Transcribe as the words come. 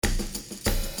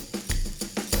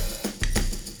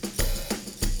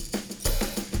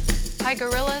Hi,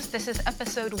 Gorillas. This is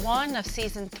episode 1 of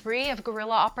season 3 of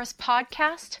Gorilla Opera's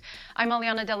podcast. I'm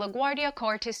Aliana De La Guardia,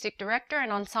 co-artistic director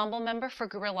and ensemble member for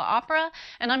Gorilla Opera,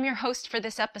 and I'm your host for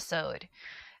this episode.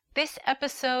 This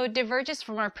episode diverges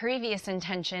from our previous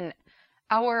intention.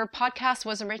 Our podcast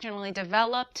was originally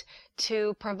developed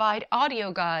to provide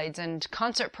audio guides and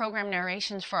concert program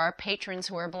narrations for our patrons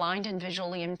who are blind and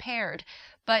visually impaired.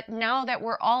 But now that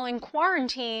we're all in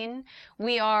quarantine,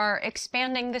 we are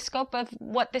expanding the scope of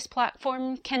what this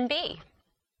platform can be.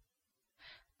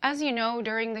 As you know,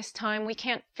 during this time, we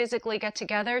can't physically get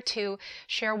together to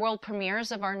share world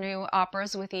premieres of our new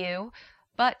operas with you,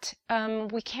 but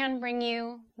we can bring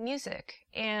you music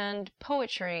and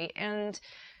poetry and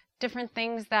different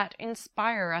things that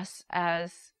inspire us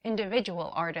as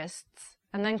individual artists,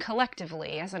 and then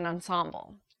collectively as an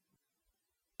ensemble.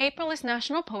 April is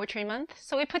National Poetry Month,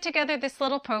 so we put together this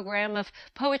little program of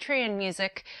poetry and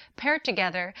music paired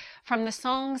together from the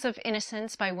Songs of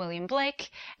Innocence by William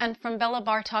Blake and from Bela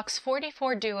Bartok's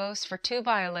 44 duos for 2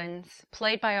 violins,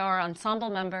 played by our ensemble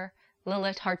member,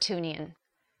 Lilith Hartunian.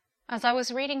 As I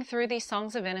was reading through these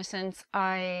Songs of Innocence,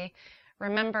 I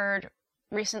remembered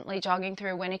recently jogging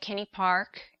through Winnikinny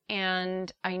Park,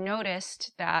 and I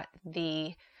noticed that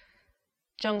the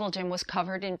jungle gym was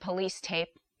covered in police tape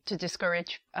to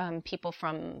discourage people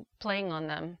from playing on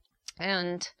them.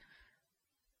 And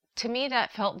to me,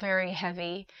 that felt very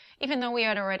heavy, even though we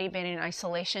had already been in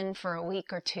isolation for a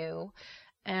week or two.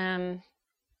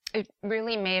 It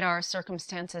really made our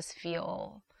circumstances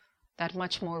feel that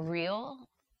much more real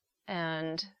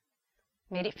and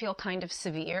made it feel kind of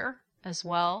severe as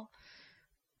well.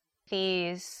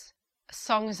 These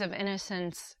Songs of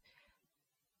Innocence,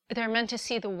 they're meant to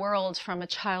see the world from a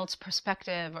child's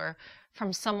perspective or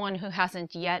from someone who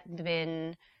hasn't yet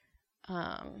been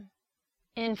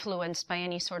influenced by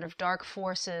any sort of dark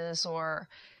forces or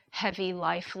heavy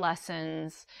life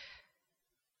lessons.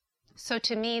 So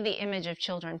to me, the image of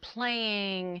children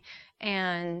playing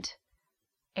and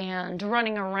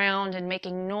running around and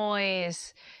making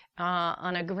noise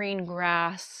on a green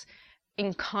grass,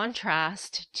 in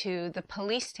contrast to the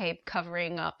police tape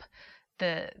covering up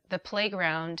the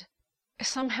playground,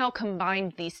 somehow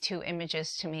combined these two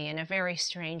images to me in a very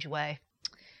strange way.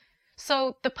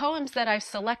 So the poems that I've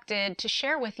selected to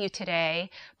share with you today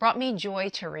brought me joy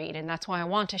to read, and that's why I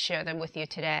want to share them with you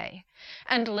today.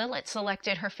 And Lilith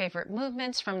selected her favorite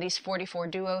movements from these 44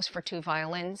 duos for 2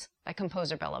 violins by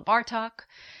composer Bela Bartok.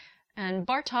 And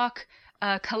Bartok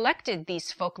collected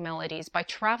these folk melodies by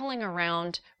traveling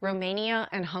around Romania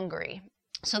and Hungary.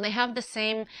 So they have the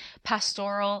same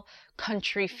pastoral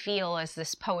country feel as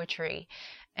this poetry.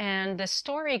 And the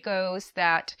story goes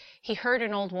that he heard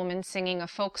an old woman singing a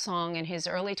folk song in his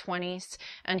early 20s,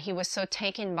 and he was so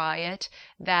taken by it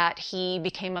that he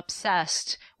became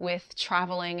obsessed with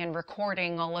traveling and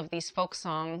recording all of these folk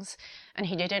songs. And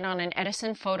he did it on an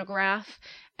Edison photograph,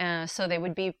 so they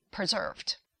would be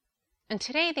preserved. And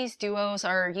today these duos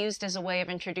are used as a way of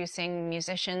introducing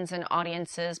musicians and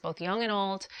audiences, both young and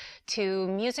old, to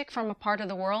music from a part of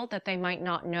the world that they might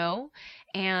not know,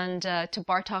 and to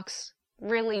Bartok's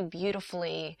really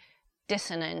beautifully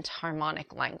dissonant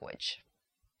harmonic language.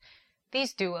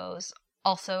 These duos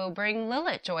also bring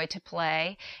Lilith joy to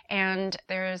play, and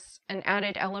there's an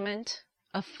added element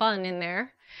of fun in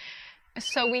there.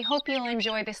 So we hope you'll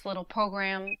enjoy this little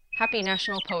program. Happy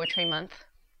National Poetry Month.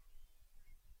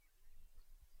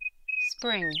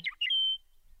 Spring.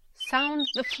 Sound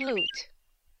the flute.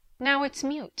 Now it's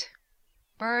mute.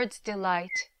 Birds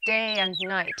delight, day and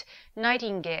night.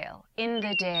 Nightingale in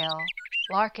the dale.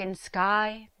 Lark in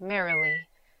sky, merrily.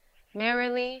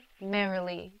 Merrily,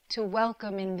 merrily, to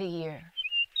welcome in the year.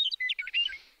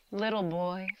 Little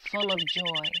boy, full of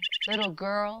joy. Little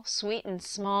girl, sweet and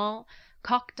small.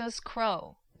 Cock does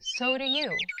crow. So do you.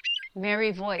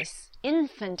 Merry voice,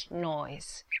 infant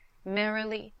noise.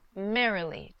 Merrily,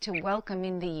 merrily, to welcome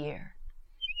in the year.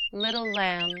 Little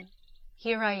lamb,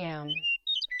 here I am.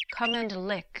 Come and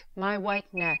lick my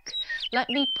white neck. Let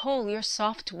me pull your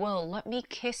soft wool. Let me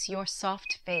kiss your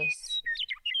soft face.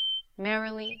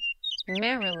 Merrily,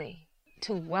 merrily,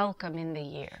 to welcome in the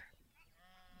year.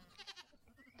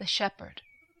 The Shepherd.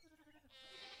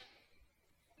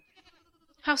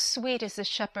 How sweet is the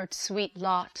shepherd's sweet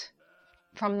lot.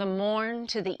 From the morn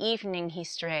to the evening he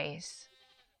strays.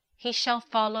 He shall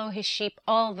follow his sheep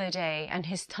all the day, and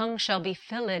his tongue shall be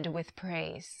filled with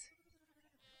praise.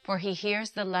 For he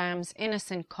hears the lamb's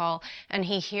innocent call, and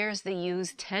he hears the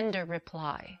ewes' tender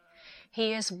reply.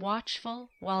 He is watchful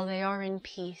while they are in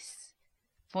peace,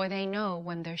 for they know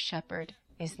when their shepherd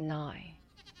is nigh.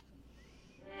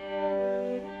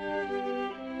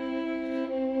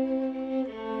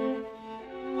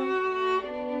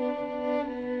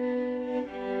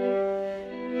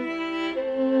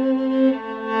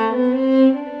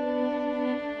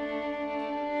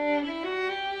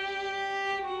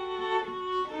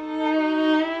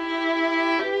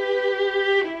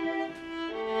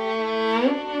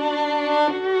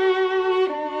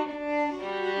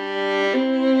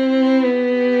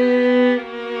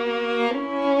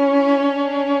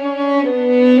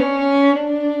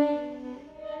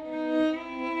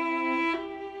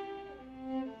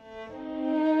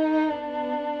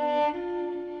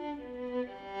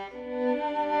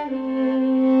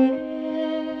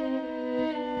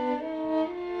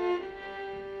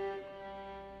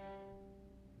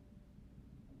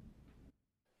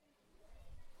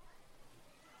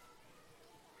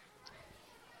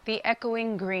 The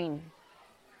echoing green.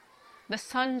 The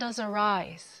sun does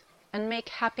arise and make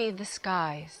happy the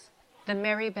skies. The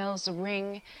merry bells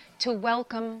ring to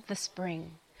welcome the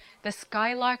spring. The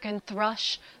skylark and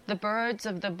thrush, the birds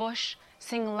of the bush,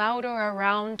 sing louder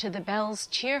around to the bells'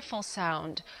 cheerful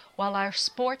sound, while our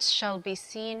sports shall be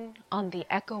seen on the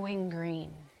echoing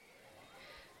green.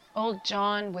 Old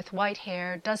John with white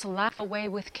hair does laugh away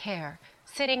with care,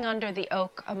 sitting under the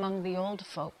oak among the old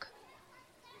folk.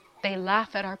 They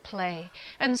laugh at our play,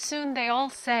 and soon they all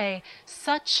say,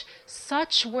 such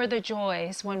were the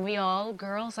joys when we all,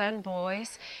 girls and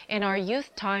boys, in our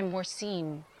youth time were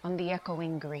seen on the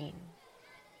echoing green.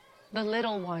 The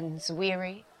little ones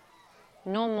weary,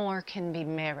 no more can be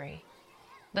merry.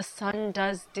 The sun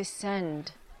does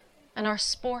descend, and our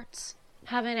sports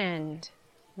have an end.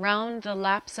 Round the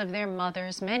laps of their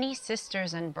mothers, many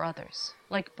sisters and brothers,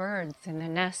 like birds in the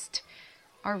nest,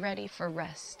 are ready for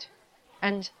rest,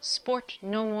 and sport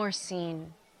no more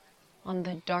seen on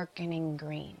the darkening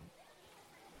green.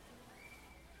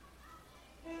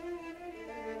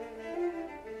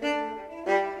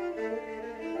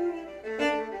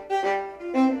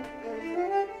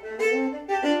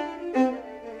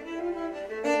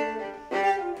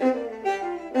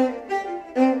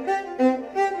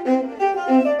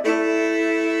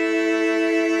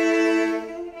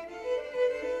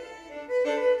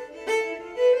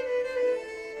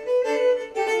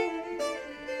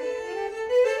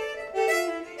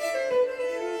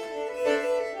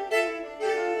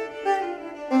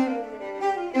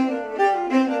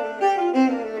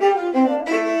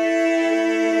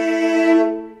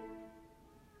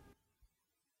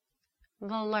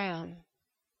 The Lamb.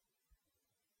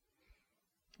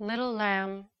 Little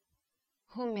lamb,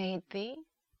 who made thee?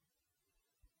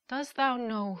 Dost thou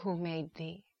know who made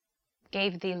thee?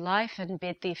 Gave thee life and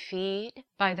bid thee feed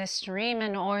by the stream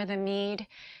and o'er the mead,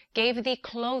 gave thee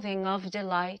clothing of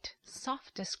delight,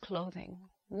 softest clothing,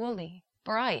 woolly,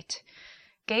 bright,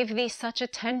 gave thee such a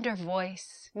tender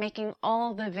voice, making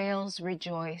all the vales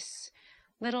rejoice.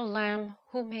 Little lamb,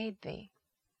 who made thee?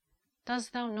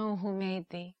 Dost thou know who made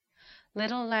thee?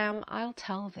 Little lamb, I'll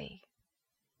tell thee.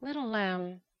 Little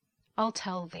lamb, I'll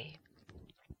tell thee.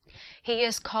 He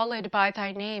is called by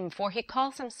thy name, for he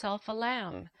calls himself a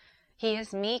lamb. He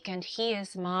is meek and he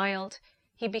is mild.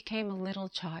 He became a little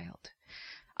child.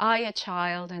 I a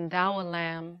child and thou a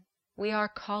lamb. We are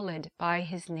called by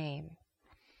his name.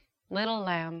 Little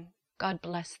lamb, God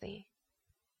bless thee.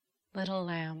 Little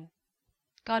lamb,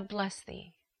 God bless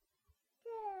thee.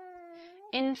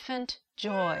 Infant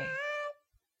joy.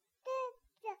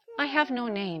 I have no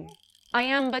name. I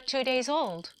am but 2 days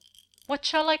old. What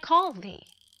shall I call thee?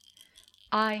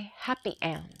 I happy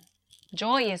am.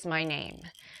 Joy is my name.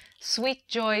 Sweet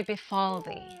joy befall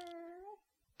thee.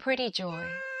 Pretty joy,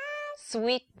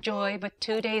 sweet joy, but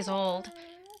 2 days old.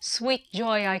 Sweet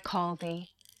joy I call thee.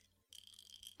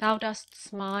 Thou dost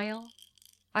smile,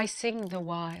 I sing the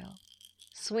while.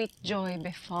 Sweet joy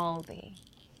befall thee.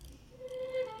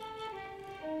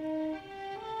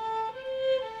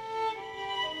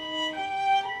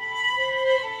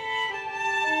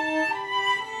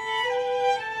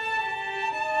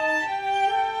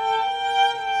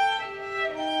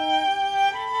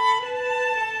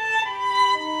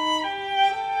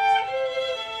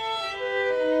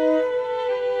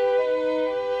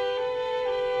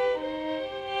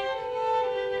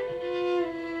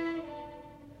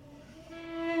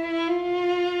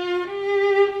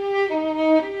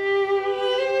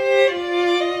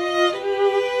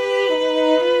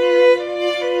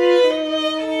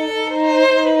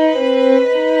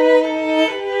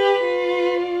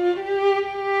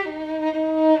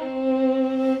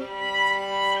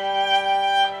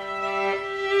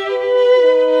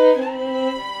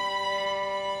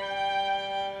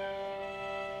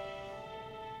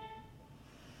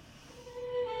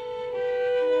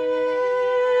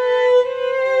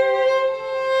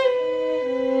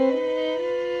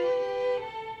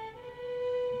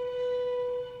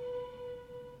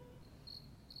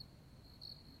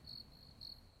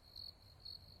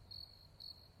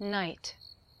 Night.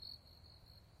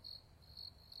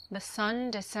 The sun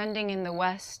descending in the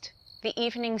west, the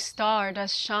evening star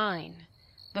does shine.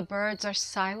 The birds are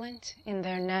silent in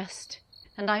their nest,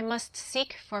 and I must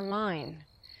seek for mine.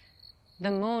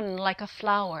 The moon, like a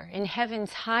flower in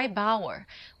heaven's high bower,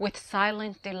 with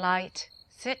silent delight,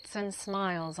 sits and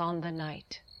smiles on the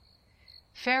night.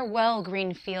 Farewell,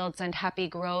 green fields and happy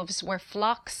groves, where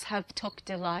flocks have took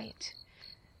delight.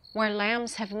 Where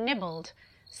lambs have nibbled,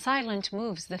 silent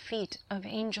moves the feet of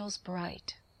angels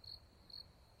bright.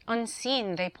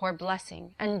 Unseen they pour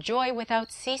blessing and joy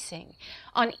without ceasing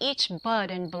on each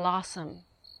bud and blossom,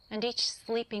 and each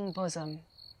sleeping bosom.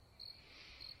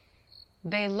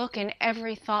 They look in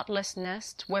every thoughtless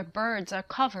nest where birds are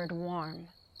covered warm.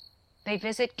 They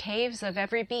visit caves of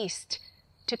every beast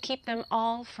to keep them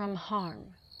all from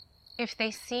harm. If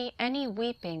they see any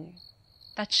weeping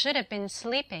that should have been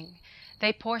sleeping,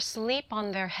 they pour sleep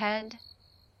on their head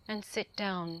and sit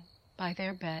down by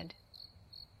their bed.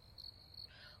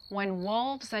 When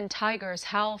wolves and tigers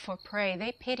howl for prey,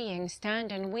 they pitying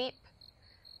stand and weep,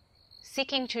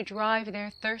 seeking to drive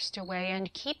their thirst away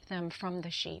and keep them from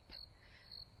the sheep.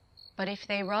 But if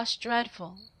they rush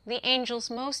dreadful, the angels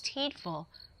most heedful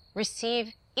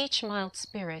receive each mild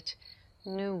spirit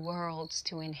new worlds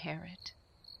to inherit.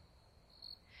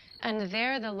 And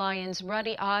there the lion's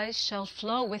ruddy eyes shall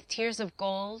flow with tears of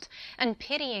gold, and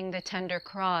pitying the tender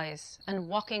cries, and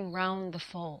walking round the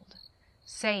fold,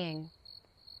 saying,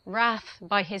 wrath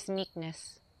by his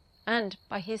meekness, and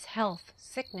by his health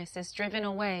sickness is driven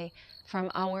away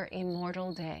from our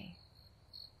immortal day.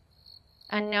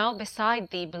 And now beside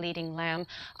thee, bleeding lamb,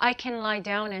 I can lie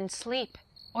down and sleep,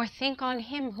 or think on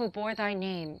him who bore thy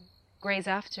name, graze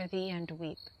after thee and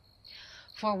weep.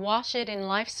 For washed in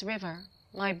life's river,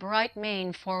 my bright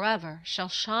mane forever shall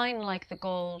shine like the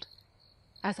gold,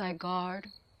 as I guard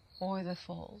o'er the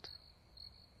fold.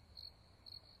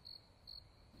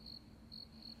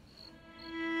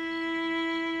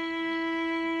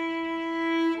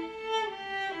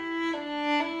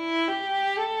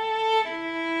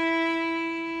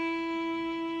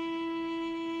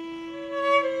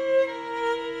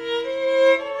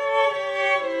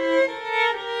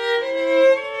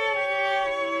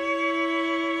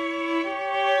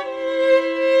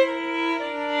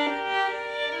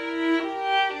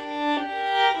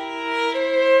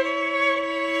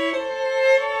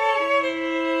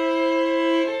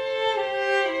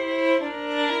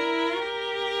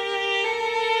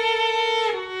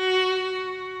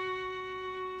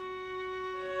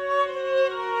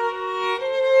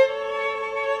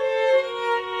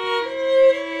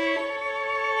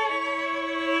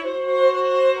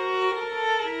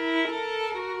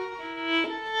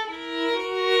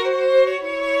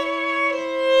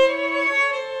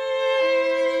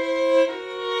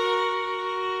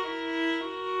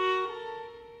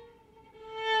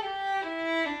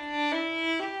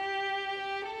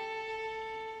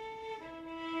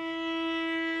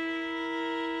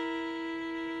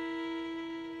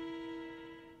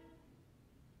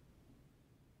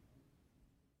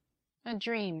 A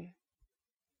dream.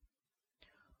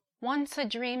 Once a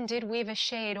dream did weave a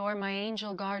shade o'er my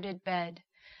angel-guarded bed,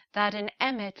 that an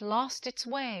emmet lost its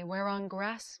way where on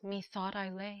grass methought I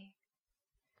lay.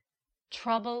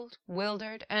 Troubled,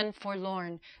 wildered, and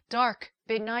forlorn, dark,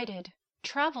 benighted,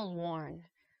 travel-worn,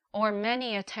 o'er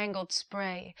many a tangled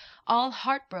spray, all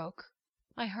heart-broke,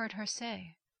 I heard her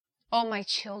say, "O my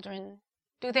children,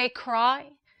 do they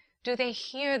cry? Do they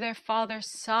hear their father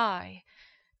sigh?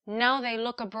 Now they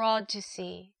look abroad to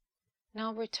see,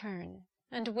 now return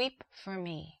and weep for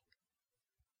me."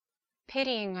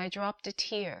 Pitying I dropped a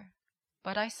tear,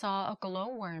 but I saw a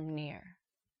glowworm near,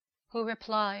 who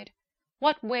replied,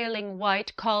 "What wailing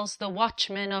wight calls the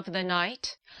watchman of the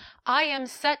night? I am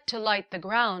set to light the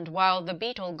ground while the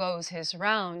beetle goes his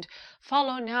round.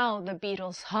 Follow now the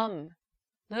beetle's hum.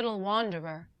 Little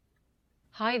wanderer,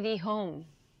 hie thee home."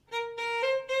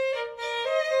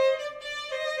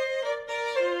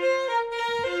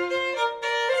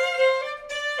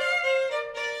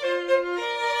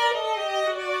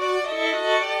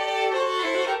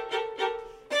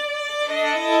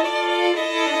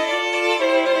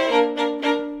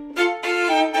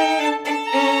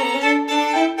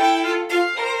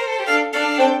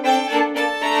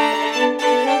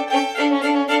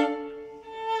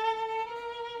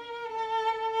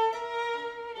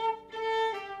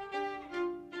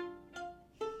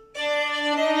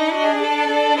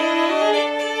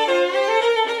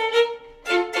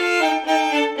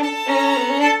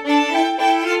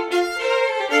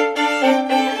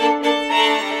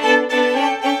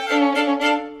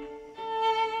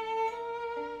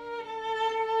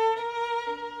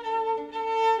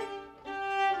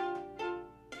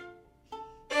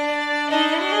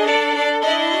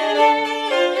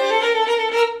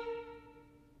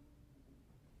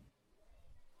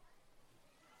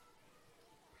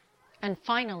 And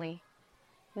finally,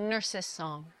 Nurse's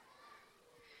Song.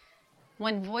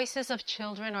 When voices of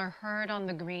children are heard on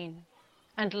the green,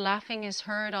 and laughing is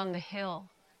heard on the hill,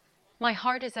 my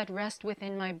heart is at rest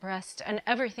within my breast, and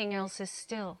everything else is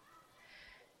still.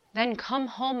 Then come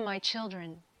home, my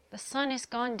children, the sun is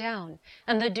gone down,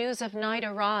 and the dews of night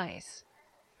arise.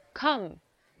 Come,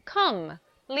 come,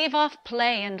 leave off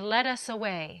play and let us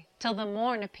away till the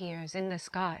morn appears in the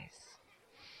skies.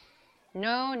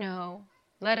 No, no,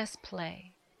 let us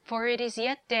play, for it is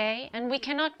yet day and we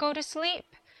cannot go to sleep.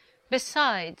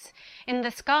 Besides, in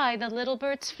the sky the little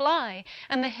birds fly,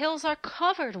 and the hills are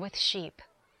covered with sheep.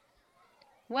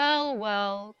 Well,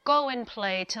 well, go and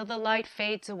play till the light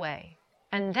fades away,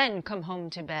 and then come home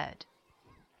to bed.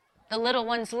 The little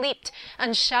ones leaped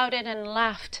and shouted and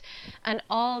laughed, and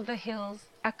all the hills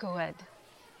echoed.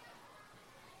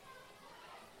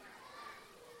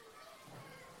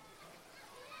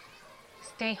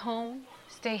 Stay home,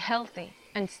 stay healthy,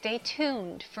 and stay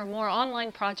tuned for more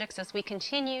online projects as we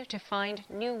continue to find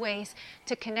new ways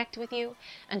to connect with you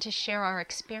and to share our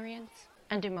experience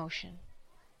and emotion.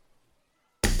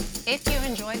 If you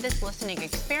enjoyed this listening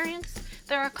experience,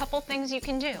 there are a couple things you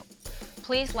can do.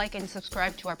 Please like and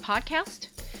subscribe to our podcast.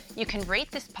 You can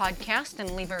rate this podcast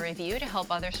and leave a review to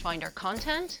help others find our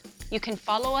content. You can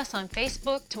follow us on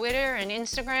Facebook, Twitter, and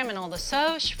Instagram and all the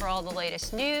soch for all the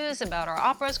latest news about our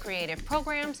opera's creative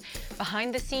programs,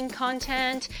 behind-the-scene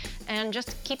content, and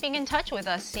just keeping in touch with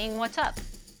us, seeing what's up.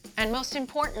 And most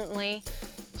importantly,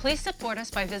 please support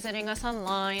us by visiting us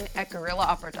online at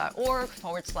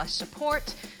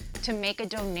gorillaopera.org/support to make a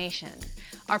donation.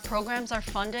 Our programs are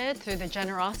funded through the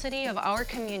generosity of our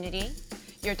community.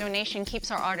 Your donation keeps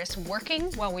our artists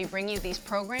working while we bring you these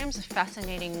programs of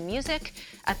fascinating music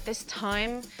at this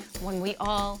time when we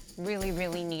all really,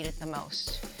 really need it the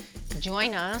most.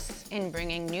 Join us in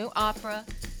bringing new opera,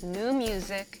 new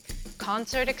music,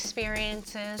 concert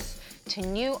experiences to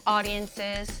new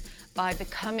audiences by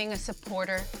becoming a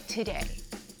supporter today.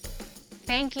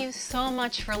 Thank you so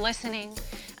much for listening,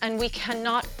 and we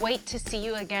cannot wait to see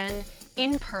you again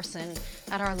in person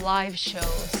at our live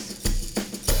shows.